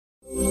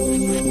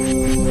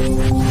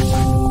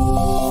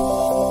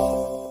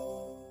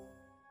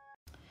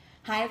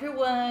Hi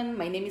everyone,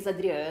 my name is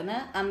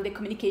Adriana. I'm the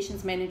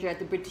Communications Manager at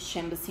the British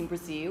Embassy in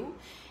Brazil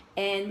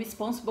and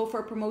responsible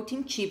for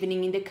promoting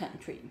chevening in the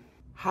country.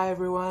 Hi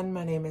everyone,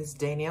 my name is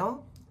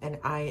Daniel and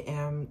I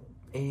am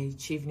a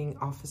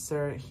Chevening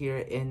Officer here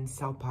in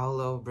Sao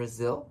Paulo,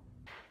 Brazil.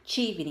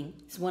 Chevening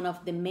is one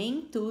of the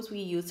main tools we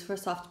use for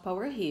soft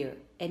power here,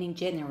 and in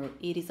general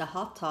it is a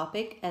hot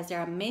topic as there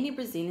are many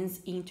Brazilians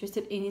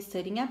interested in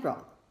studying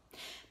abroad.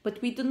 But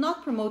we do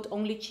not promote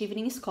only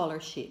chevening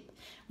scholarship.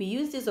 We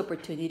use this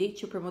opportunity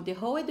to promote the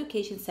whole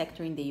education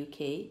sector in the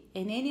UK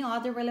and any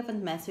other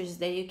relevant messages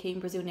the UK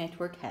in Brazil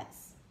network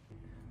has.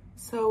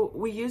 So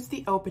we use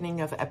the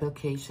opening of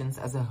applications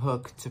as a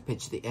hook to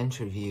pitch the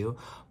interview,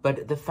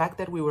 but the fact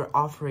that we were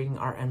offering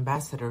our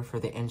ambassador for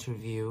the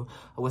interview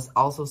was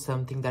also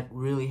something that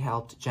really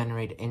helped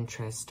generate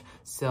interest.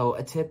 So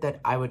a tip that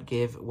I would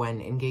give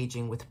when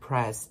engaging with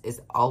press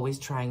is always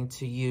trying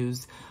to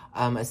use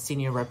a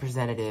senior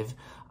representative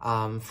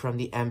from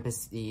the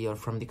embassy or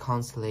from the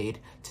consulate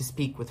to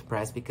speak with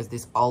press, because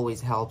this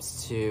always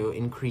helps to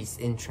increase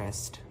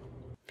interest.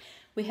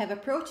 We have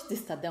approached the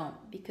Estadão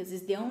because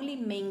it's the only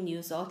main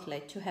news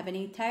outlet to have an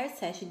entire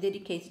session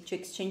dedicated to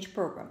exchange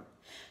program,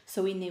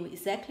 so we knew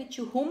exactly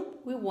to whom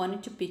we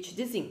wanted to pitch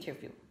this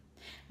interview.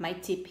 My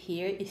tip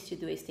here is to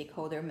do a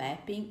stakeholder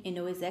mapping and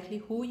know exactly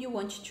who you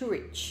want to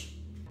reach.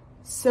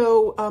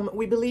 So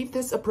we believe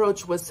this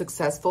approach was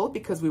successful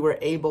because we were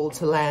able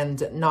to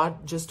land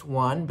not just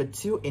one, but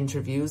 2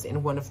 interviews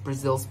in one of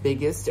Brazil's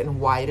biggest and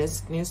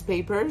widest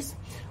newspapers.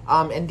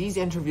 And these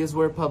interviews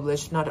were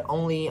published not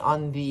only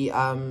on the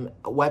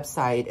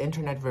website,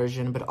 internet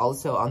version, but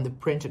also on the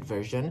printed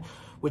version,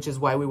 which is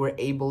why we were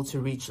able to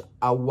reach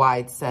a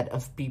wide set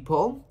of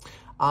people.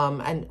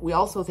 And we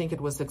also think it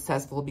was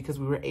successful because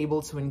we were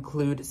able to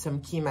include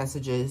some key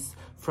messages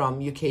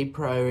from UK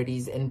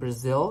priorities in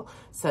Brazil,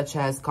 such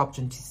as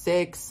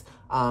COP26,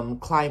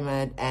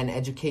 climate and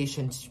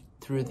education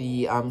through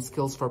the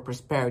Skills for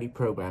Prosperity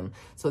program.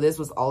 So this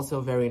was also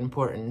very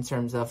important in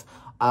terms of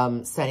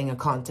setting a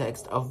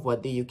context of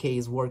what the UK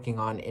is working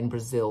on in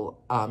Brazil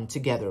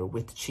together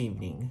with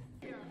chevening.